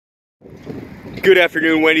Good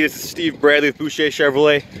afternoon, Wendy. This is Steve Bradley with Boucher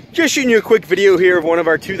Chevrolet. Just shooting you a quick video here of one of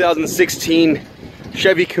our 2016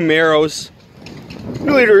 Chevy Camaros.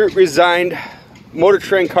 Newly resigned Motor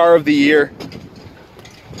Trend Car of the Year.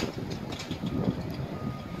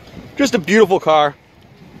 Just a beautiful car.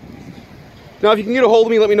 Now, if you can get a hold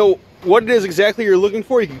of me, let me know what it is exactly you're looking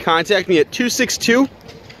for. You can contact me at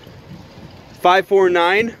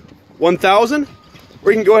 262-549-1000,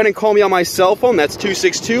 or you can go ahead and call me on my cell phone. That's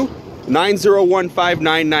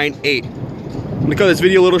 262-901-5998. I'm going to cut this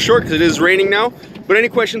video a little short because it is raining now, but any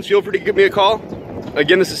questions, feel free to give me a call.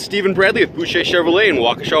 Again, this is Stephen Bradley with Boucher Chevrolet in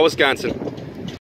Waukesha, Wisconsin.